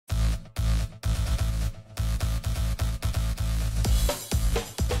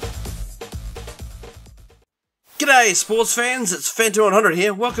G'day sports fans, it's Phantom100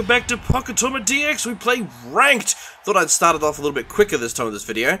 here. Welcome back to Pokken DX. We play Ranked. Thought I'd start it off a little bit quicker this time in this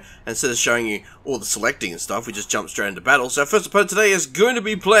video. Instead of showing you all the selecting and stuff, we just jump straight into battle. So our first opponent today is going to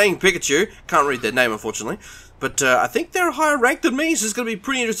be playing Pikachu. Can't read their name unfortunately. But I think they're higher ranked than me, so it's going to be a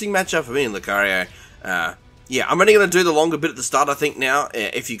pretty interesting matchup for me and Lucario. Yeah, I'm only going to do the longer bit at the start, I think, now,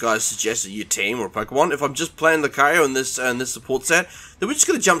 if you guys suggest a new team or a Pokemon. If I'm just playing Lucario in this support set, then we're just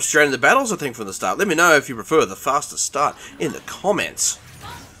going to jump straight into battles, I think, from the start. Let me know if you prefer the fastest start in the comments.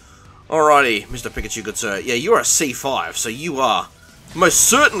 Alrighty, Mr. Pikachu, good sir. Yeah, you're a C5, so you are most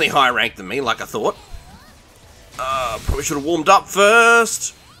certainly higher ranked than me, like I thought. Probably should have warmed up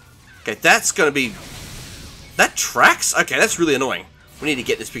first. Okay, that's going to be... That tracks? Okay, that's really annoying. We need to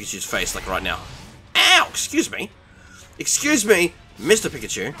get this Pikachu's face, like, right now. Ow! Excuse me. Excuse me, Mr.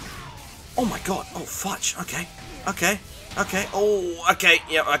 Pikachu. Oh my god. Oh, fudge. Okay. Okay. Okay. Oh, okay.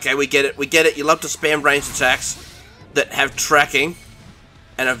 Yeah, okay, we get it. We get it. You love to spam ranged attacks that have tracking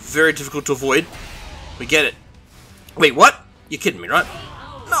and are very difficult to avoid. We get it. Wait, what? You're kidding me, right?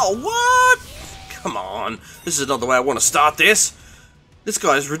 No, what? Come on. This is not the way I want to start this. This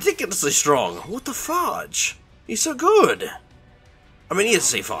guy is ridiculously strong. What the fudge? He's so good. I mean, he is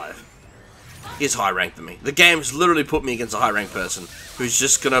C5. He's higher ranked than me. The game's literally put me against a high ranked person who's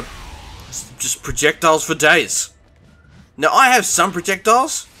just gonna projectiles for days. Now I have some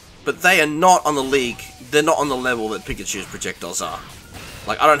projectiles, but they are not on the league. They're not on the level that Pikachu's projectiles are.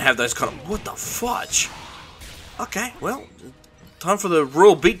 Like I don't have those kind of. What the fudge? Okay, well, time for the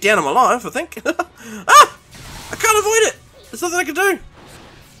royal beatdown of my life, I think. Ah! I can't avoid it. There's nothing I can do.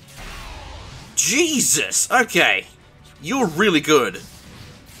 Jesus. Okay, you're really good.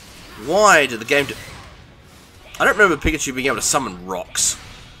 Why did the game do... I don't remember Pikachu being able to summon rocks.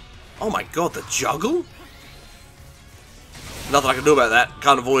 Oh my god, the juggle? Nothing I can do about that.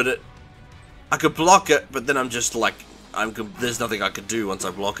 Can't avoid it. I could block it, but then I'm just like... there's nothing I could do once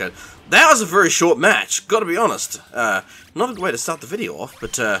I block it. That was a very short match, gotta be honest. Not a good way to start the video off,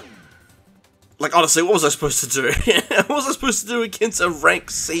 but... like, honestly, what was I supposed to do? What was I supposed to do against a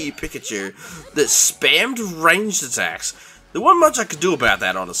rank C Pikachu that spammed ranged attacks? There wasn't much I could do about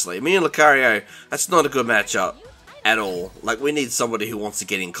that, honestly. Me and Lucario, that's not a good matchup at all. Like, we need somebody who wants to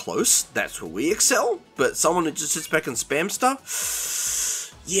get in close. That's where we excel. But someone who just sits back and spam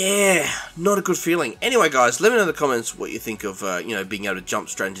stuff? Yeah, not a good feeling. Anyway, guys, let me know in the comments what you think of, you know, being able to jump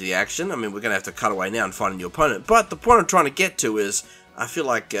straight into the action. I mean, we're going to have to cut away now and find a new opponent. But the point I'm trying to get to is, I feel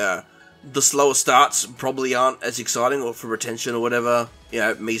like, the slower starts probably aren't as exciting or for retention or whatever. You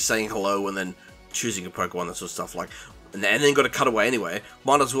know, me saying hello and then choosing a Pokemon and sort of stuff like... And then got to cut away anyway.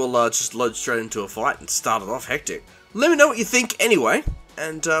 Might as well just load straight into a fight and start it off hectic. Let me know what you think anyway,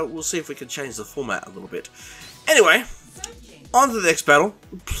 and we'll see if we can change the format a little bit. Anyway, on to the next battle.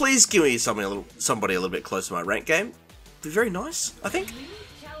 Please give me somebody a little bit close to my rank game. Be very nice, I think.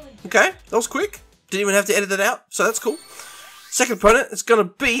 Okay, that was quick. Didn't even have to edit that out, so that's cool. Second opponent is going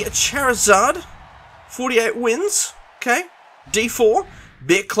to be a Charizard. 48 wins. Okay, D4.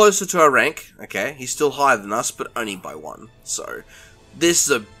 Bit closer to our rank, okay, he's still higher than us, but only by 1, so this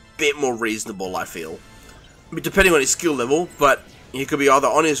is a bit more reasonable, I feel. I mean, depending on his skill level, but he could be either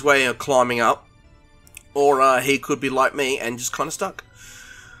on his way or climbing up, or he could be like me and just kind of stuck.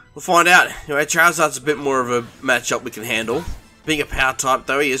 We'll find out. Anyway, Charizard's a bit more of a matchup we can handle. Being a power type,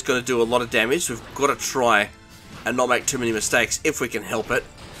 though, he is going to do a lot of damage, so we've got to try and not make too many mistakes if we can help it.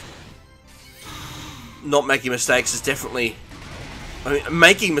 Not making mistakes is definitely... I mean,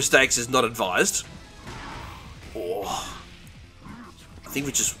 making mistakes is not advised. Oh. I think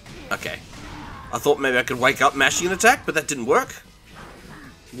we just... Okay. I thought maybe I could wake up mashing an attack, but that didn't work.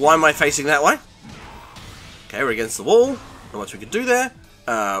 Why am I facing that way? Okay, we're against the wall. Not much we can do there.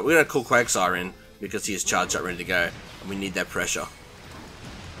 We're going to call Quagsire in, because he is charged up, ready to go. And we need that pressure.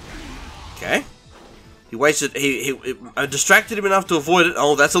 Okay. He wasted... I distracted him enough to avoid it.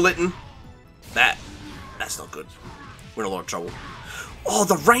 Oh, that's a Litten. That's not good. We're in a lot of trouble. Oh,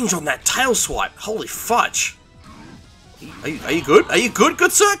 the range on that tail swipe! Holy fudge! Are you good? Are you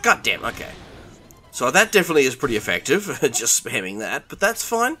good sir? God damn. Okay. So that definitely is pretty effective. Just spamming that, but that's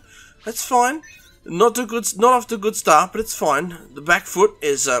fine. That's fine. Not off to a good start, but it's fine. The back foot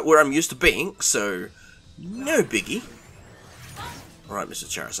is where I'm used to being, so no biggie. All right, Mr.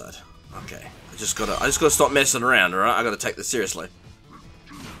 Charizard. Okay. I just gotta stop messing around. All right. I gotta take this seriously.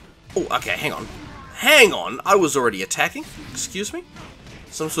 Oh, okay. Hang on. Hang on, I was already attacking. Excuse me?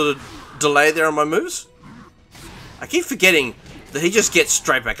 Some sort of delay there on my moves? I keep forgetting that he just gets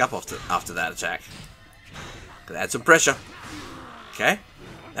straight back up after that attack. Gotta add some pressure. Okay,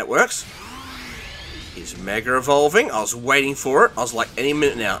 that works. He's mega evolving. I was waiting for it. I was like, any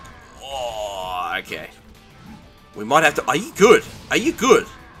minute now. Oh, okay. We might have to... Are you good? Are you good?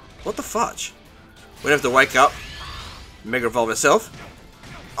 What the fudge? We'd have to wake up. Mega Evolve ourselves.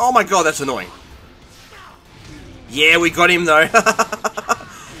 Oh my god, that's annoying. Yeah, we got him though.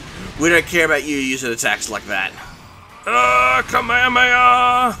 We don't care about you using attacks like that.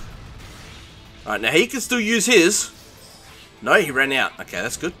 Kamehameha! Alright, now he can still use his. No, he ran out. Okay,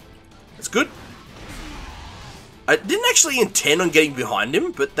 that's good. That's good. I didn't actually intend on getting behind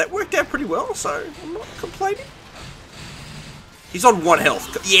him, but that worked out pretty well, so I'm not complaining. He's on 1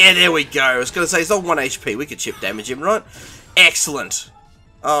 health. Yeah, there we go. I was going to say, he's on 1 HP. We could chip damage him, right? Excellent.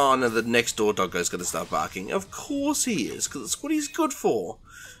 Oh, no, the next door doggo's going to start barking. Of course he is, because it's what he's good for.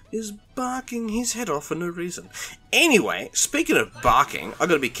 Is barking his head off for no reason. Anyway, speaking of barking, I've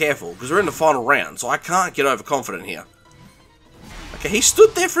got to be careful, because we're in the final round, so I can't get overconfident here. Okay, he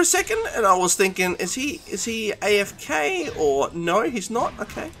stood there for a second, and I was thinking, is he AFK, or no, he's not?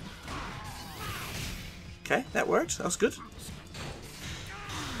 Okay. Okay, that worked. That was good.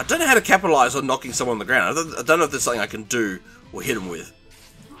 I don't know how to capitalize on knocking someone on the ground. I don't know if there's something I can do or hit him with.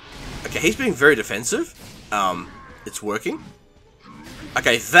 Okay, he's being very defensive. It's working.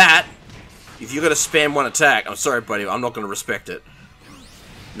 Okay, that, if you're going to spam 1 attack, I'm sorry, buddy, I'm not going to respect it.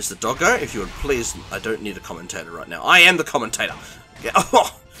 Mr. Doggo, if you would please, I don't need a commentator right now. I am the commentator. Yeah,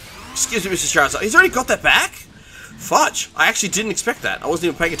 oh, excuse me, Mr. Charizard. He's already got that back? Fudge. I actually didn't expect that. I wasn't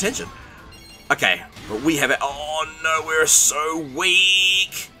even paying attention. Okay, but we have it. Oh no, we're so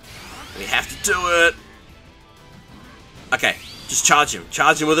weak. We have to do it. Okay, just charge him.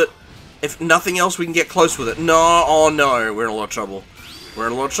 Charge him with it. If nothing else, we can get close with it. No, oh no, we're in a lot of trouble. We're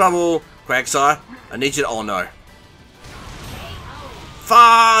in a lot of trouble. Quagsire, I need you to... Oh no.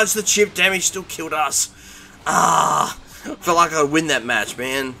 Fudge, the chip damage still killed us. Ah, felt like I'd win that match,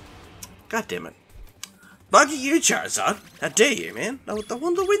 man. God damn it. Lucky you, Charizard. How dare you, man? I wanted to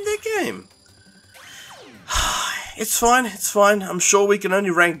win that game. It's fine, it's fine. I'm sure we can only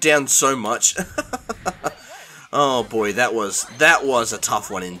rank down so much. Oh boy, that was a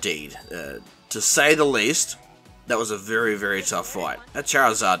tough one indeed. To say the least, that was a very, very tough fight. That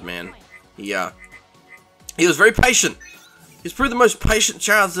Charizard, man, he was very patient. He's probably the most patient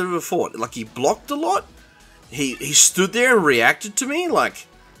Charizard I've ever fought. Like, he blocked a lot. He stood there and reacted to me. Like,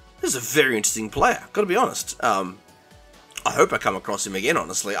 this is a very interesting player, gotta be honest. I hope I come across him again,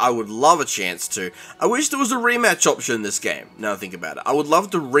 honestly. I would love a chance to. I wish there was a rematch option in this game, now I think about it. I would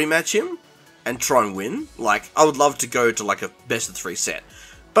love to rematch him and try and win. Like, I would love to go to, like, a best-of-3 set.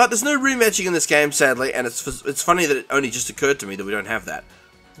 But there's no rematching in this game, sadly, and it's funny that it only just occurred to me that we don't have that.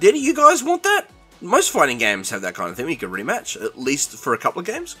 Do any of you guys want that? Most fighting games have that kind of thing. You can rematch, at least for a couple of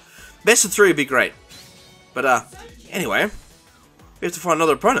games. Best-of-3 would be great. But, anyway, we have to find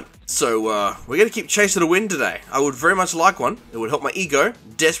another opponent. So, we're going to keep chasing a win today. I would very much like one. It would help my ego.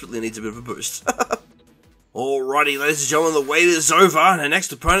 Desperately needs a bit of a boost. Alrighty, ladies and gentlemen, the wait is over. The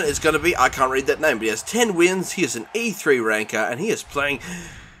next opponent is going to be, I can't read that name, but he has 10 wins. He is an E3 ranker, and he is playing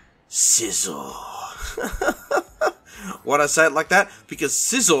Sizzle. Why'd I say it like that? Because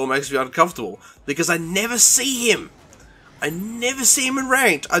Sizzle makes me uncomfortable. Because I never see him. I never see him in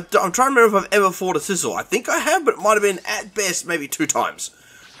ranked. I'm trying to remember if I've ever fought a Sizzle. I think I have, but it might have been at best maybe 2 times.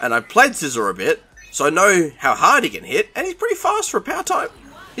 And I played Scizor a bit, so I know how hard he can hit, and he's pretty fast for a power type.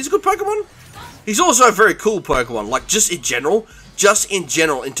 He's a good Pokemon. He's also a very cool Pokemon, like just in general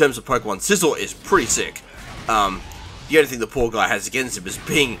in terms of Pokemon, Scizor is pretty sick. The only thing the poor guy has against him is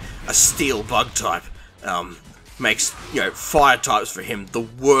being a steel bug type. Makes, you know, fire types for him the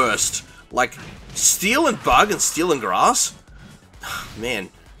worst. Like, steel and bug and steel and grass, man,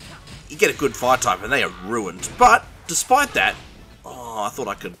 you get a good fire type and they are ruined. But, despite that, oh, I thought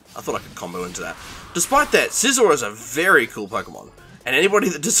I could combo into that. Despite that, Scizor is a very cool Pokemon. And anybody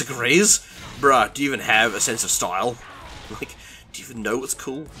that disagrees, bruh, do you even have a sense of style? Like, do you even know what's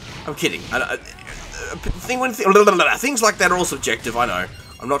cool? I'm kidding. Things like that are all subjective, I know.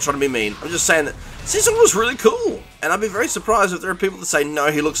 I'm not trying to be mean. I'm just saying that Scizor was really cool. And I'd be very surprised if there are people that say,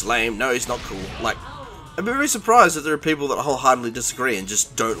 no, he looks lame, no, he's not cool. Like, I'd be very surprised if there are people that wholeheartedly disagree and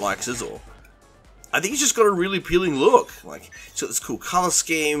just don't like Scizor. I think he's just got a really appealing look. Like, he's got this cool color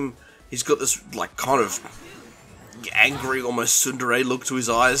scheme. He's got this, like, kind of angry, almost tsundere look to his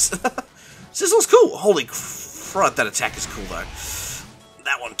eyes. Scizor's cool. Holy crap, that attack is cool, though.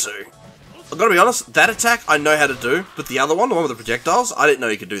 That one, too. I've got to be honest, that attack I know how to do, but the other one, the one with the projectiles, I didn't know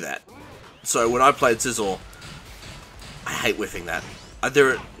you could do that. So, when I played Scizor, I hate whiffing that. I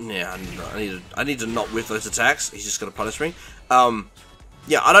need to not whiff those attacks. He's just going to punish me.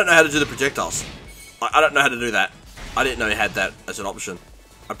 Yeah, I don't know how to do the projectiles. I don't know how to do that. I didn't know he had that as an option.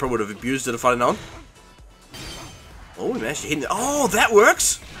 I probably would have abused it if I'd known. Oh, we managed to hit it. Oh, that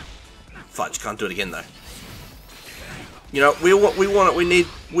works! Fudge, can't do it again, though. You know, we want it.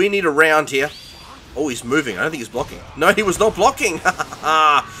 We need a round here. Oh, he's moving. I don't think he's blocking. No, he was not blocking.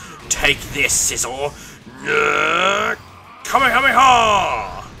 Take this, Scissor.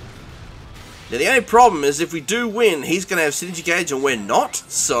 Kamehameha! Now, the only problem is if we do win, he's going to have synergy gauge and we're not.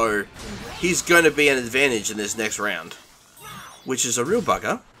 So, he's going to be an advantage in this next round. Which is a real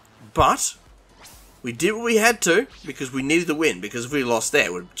bugger. But, we did what we had to because we needed to win. Because if we lost there,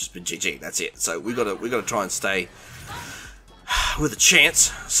 it would have just been GG. That's it. So, we got to try and stay with a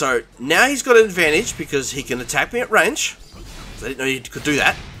chance. So, now he's got an advantage because he can attack me at range. So I didn't know he could do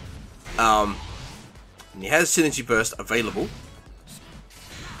that. And he has Synergy Burst available.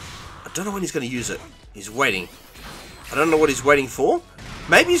 I don't know when he's going to use it. He's waiting. I don't know what he's waiting for.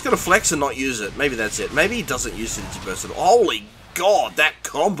 Maybe he's going to flex and not use it. Maybe that's it. Maybe he doesn't use Synergy Burst at all. Holy God, that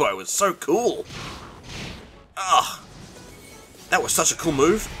combo was so cool. Ugh. That was such a cool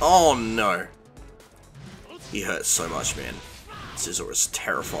move. Oh no. He hurts so much, man. Scizor is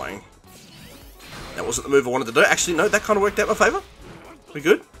terrifying. That wasn't the move I wanted to do. Actually, no, that kind of worked out in my favour. We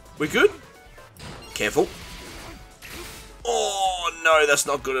good? We good? Careful. Oh, no, that's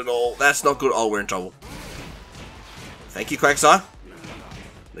not good at all. That's not good. Oh, we're in trouble. Thank you, Quagsire.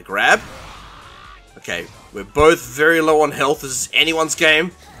 The grab. Okay, we're both very low on health. This is anyone's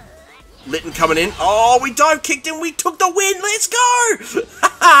game. Litten coming in. Oh, we dive kicked him. We took the win. Let's go.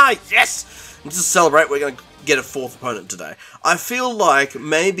 Yes. And just to celebrate, we're going to get a fourth opponent today. I feel like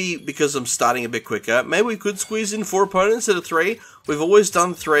maybe because I'm starting a bit quicker, maybe we could squeeze in 4 opponents instead of 3. We've always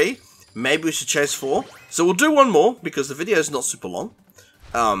done 3. Maybe we should chase 4. So we'll do one more because the video is not super long.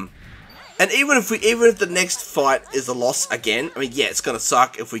 And even if the next fight is a loss again, I mean, yeah, it's gonna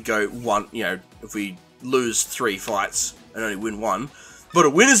suck if we go one. You know, if we lose 3 fights and only win 1. But a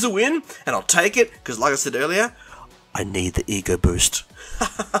win is a win, and I'll take it because, like I said earlier, I need the ego boost.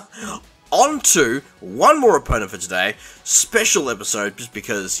 On to one more opponent for today. Special episode, just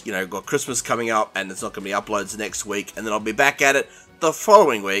because, you know, got Christmas coming up, and it's not going to be uploads next week, and then I'll be back at it the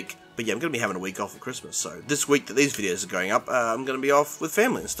following week. But yeah, I'm going to be having a week off for Christmas, so this week that these videos are going up, I'm going to be off with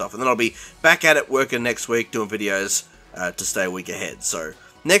family and stuff, and then I'll be back at it working next week, doing videos to stay a week ahead. So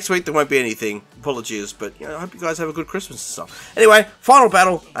next week there won't be anything. Apologies, but you know, I hope you guys have a good Christmas and stuff. Anyway, final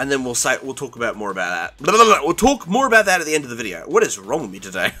battle, and then we'll talk about more about that. We'll talk more about that at the end of the video. What is wrong with me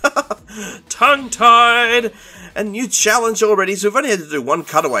today? Tongue-tied! And new challenge already, so we've only had to do 1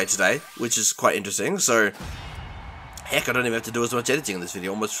 cutaway today, which is quite interesting, so heck, I don't even have to do as much editing in this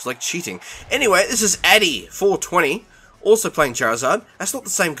video, almost like cheating. Anyway, this is Addy420, also playing Charizard. That's not the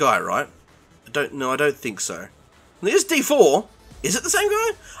same guy, right? I don't think so. There's D4. Is it the same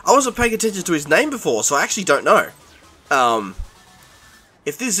guy? I wasn't paying attention to his name before, so I actually don't know.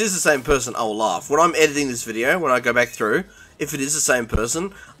 If this is the same person, I will laugh. When I'm editing this video, when I go back through, if it is the same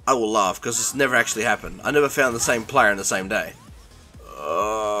person, I will laugh, because it's never actually happened. I never found the same player in the same day.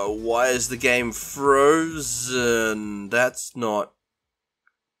 Why is the game frozen? That's not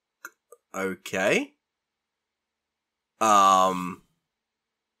okay. Well,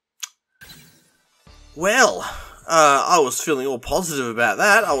 I was feeling all positive about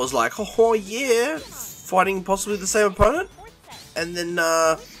that. I was like, oh yeah, fighting possibly the same opponent. And then,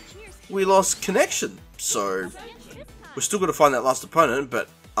 we lost connection. So, we're still going to find that last opponent, but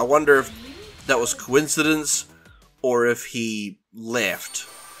I wonder if that was coincidence or if he left.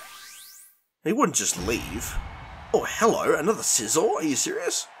 He wouldn't just leave. Oh, hello, another Scizor? Are you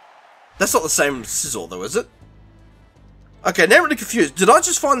serious? That's not the same Scizor though, is it? Okay, now I'm really confused. Did I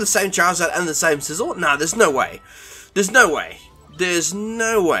just find the same Charizard and the same Scizor? Nah, there's no way. There's no way. There's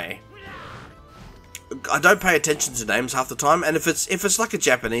no way. I don't pay attention to names half the time, and if it's like a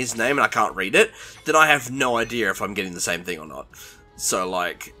Japanese name and I can't read it, then I have no idea if I'm getting the same thing or not. So,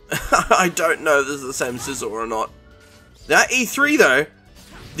 like, I don't know if this is the same Scizor or not. Now, E3 though,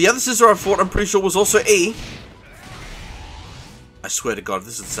 the other Scizor I fought, I'm pretty sure, was also E. I swear to God, if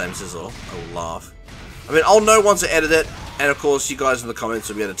this is the same Scizor, I will laugh. I mean, I'll know once I edit it, and of course, you guys in the comments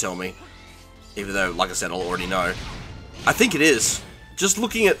will be able to tell me. Even though, like I said, I'll already know. I think it is. Just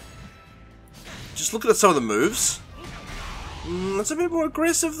looking at some of the moves. It's a bit more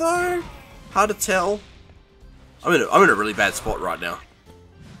aggressive though. Hard to tell. I'm in a really bad spot right now.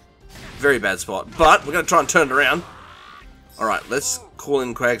 Very bad spot. But we're gonna try and turn it around. Alright, let's call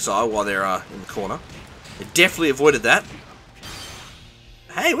in Quagsire while they're in the corner. They definitely avoided that.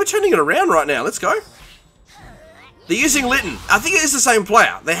 Hey, we're turning it around right now. Let's go. They're using Litten. I think it is the same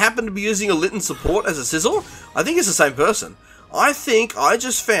player. They happen to be using a Litten support as a Scizor. I think it's the same person. I think I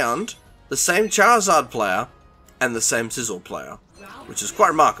just found the same Charizard player and the same Scizor player, which is quite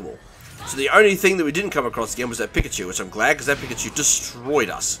remarkable. So the only thing that we didn't come across again was that Pikachu, which I'm glad, because that Pikachu destroyed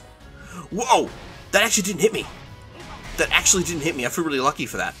us. Whoa! That actually didn't hit me. that actually didn't hit me. I feel really lucky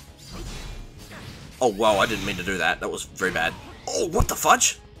for that. Oh, wow, I didn't mean to do that. That was very bad. Oh, what the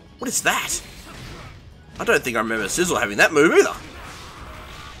fudge? What is that? I don't think I remember Sizzle having that move either.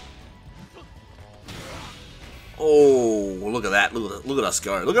 Oh, look at that. Look at us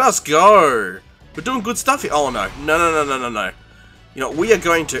go. Look at us go. We're doing good stuff here. Oh, no. No, no, no, no, no, no. You know, we are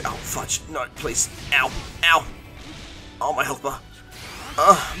going to... Oh, fudge. No, please. Ow. Ow. Oh, my health bar.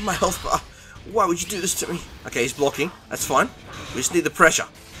 My health bar. Why would you do this to me? Okay, he's blocking. That's fine. We just need the pressure.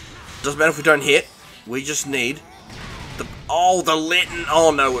 Doesn't matter if we don't hit. We just need the... Oh, the Latin.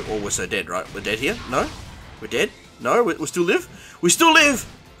 Oh, no. We're so dead, right? We're dead here? No? We're dead? No? We still live? We still live!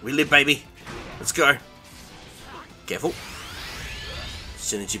 We live, baby. Let's go. Careful.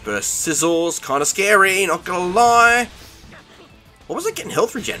 Synergy burst sizzles. Kind of scary, not gonna lie. What was I getting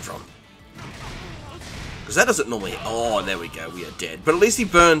health regen from? Because that doesn't normally... Oh, there we go. We are dead. But at least he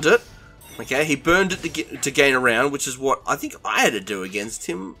burned it. Okay, he burned it to gain a round, which is what I think I had to do against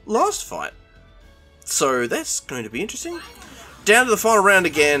him last fight. So that's going to be interesting. Down to the final round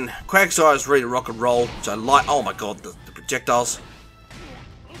again. Quagsire is ready to rock and roll, which I like. Oh my god, the projectiles.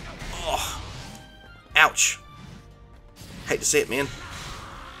 Oh, ouch. Hate to see it, man.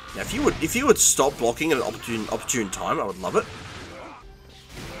 Now, if you would stop blocking at an opportune time, I would love it.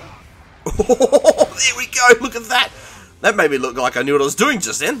 Oh, there we go. Look at that. That made me look like I knew what I was doing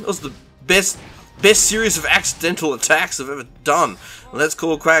just then. That was the best series of accidental attacks I've ever done. Well, let's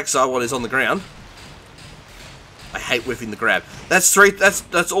call Quagsire while he's on the ground. I hate whiffing the grab. That's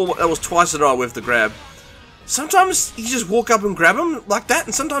all. That was twice in a row I whiffed the grab. Sometimes you just walk up and grab him like that,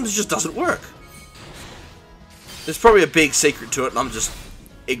 and sometimes it just doesn't work. There's probably a big secret to it, and I'm just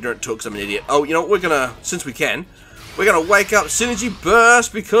ignorant to it because I'm an idiot. Oh, you know what? We're gonna, since we can, we're gonna wake up Synergy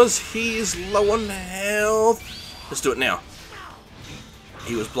Burst because he is low on health. Let's do it now.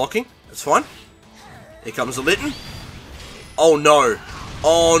 He was blocking. That's fine. Here comes the Litten. Oh no.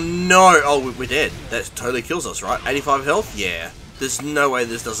 Oh no. Oh, we're dead. That totally kills us, right? 85 health? Yeah. There's no way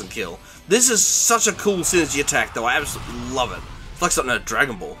this doesn't kill. This is such a cool synergy attack, though. I absolutely love it. It's like something out of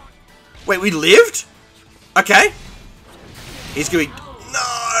Dragon Ball. Wait, we lived? Okay. He's going to be...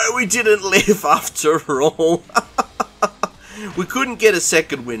 No, we didn't live after all. We couldn't get a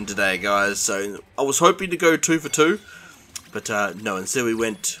second win today, guys. So I was hoping to go 2 for 2. But no, instead we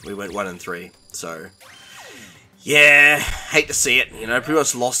went 1 and 3. So... yeah, hate to see it. You know, pretty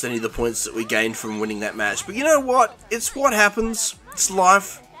much lost any of the points that we gained from winning that match. But you know what? It's what happens. It's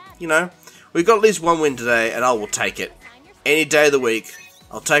life. You know, we got at least 1 win today, and I will take it. Any day of the week,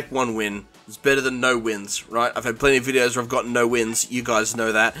 I'll take 1 win. It's better than no wins, right? I've had plenty of videos where I've gotten no wins. You guys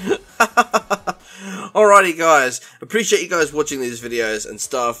know that. Alrighty, guys. Appreciate you guys watching these videos and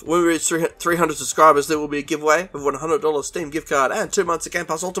stuff. When we reach 300 subscribers, there will be a giveaway of a $100 Steam gift card and 2 months of Game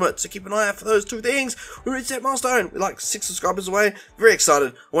Pass Ultimate. So keep an eye out for those 2 things. We reached that milestone. We're like 6 subscribers away. Very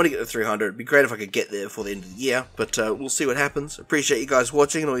excited. I want to get to 300. It'd be great if I could get there before the end of the year. But we'll see what happens. Appreciate you guys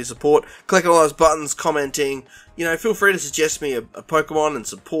watching and all your support. Clicking all those buttons, commenting. You know, feel free to suggest me a Pokemon and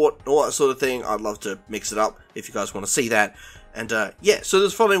support, all that sort of thing. I'd love to mix it up if you guys want to see that. And yeah, so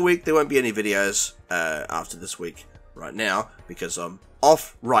this following week, there won't be any videos after this week right now, because I'm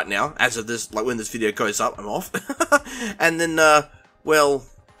off right now. As of this, like when this video goes up, I'm off. And then, well,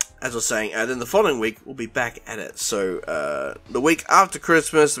 as I was saying, then the following week, we'll be back at it. So the week after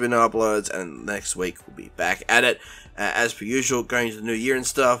Christmas, there'll be no uploads, and next week, we'll be back at it. As per usual, going into the new year and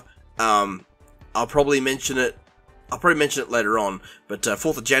stuff. I'll probably mention it later on, but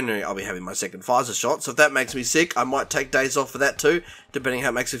 4th of January I'll be having my second Pfizer shot, so if that makes me sick, I might take days off for that too, depending how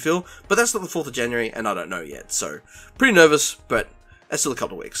it makes me feel, but that's not the 4th of January, and I don't know yet, so pretty nervous, but that's still a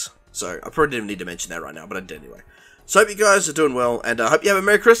couple of weeks, so I probably didn't need to mention that right now, but I did anyway. So I hope you guys are doing well, and I hope you have a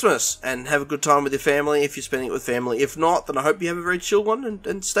Merry Christmas, and have a good time with your family if you're spending it with family. If not, then I hope you have a very chill one,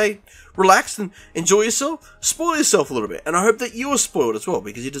 and stay relaxed, and enjoy yourself, spoil yourself a little bit, and I hope that you are spoiled as well,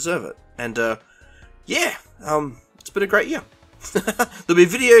 because you deserve it, and yeah, it's been a great year. There'll be a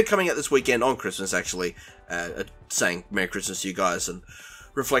video coming out this weekend on Christmas, actually, saying Merry Christmas to you guys and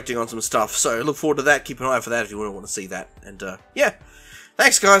reflecting on some stuff. So look forward to that. Keep an eye out for that if you want to see that. And yeah,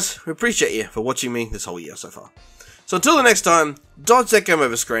 thanks guys. We appreciate you for watching me this whole year so far. So until the next time, dodge that game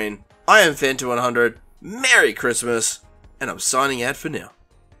over screen. I am Phantom100. Merry Christmas, and I'm signing out for now.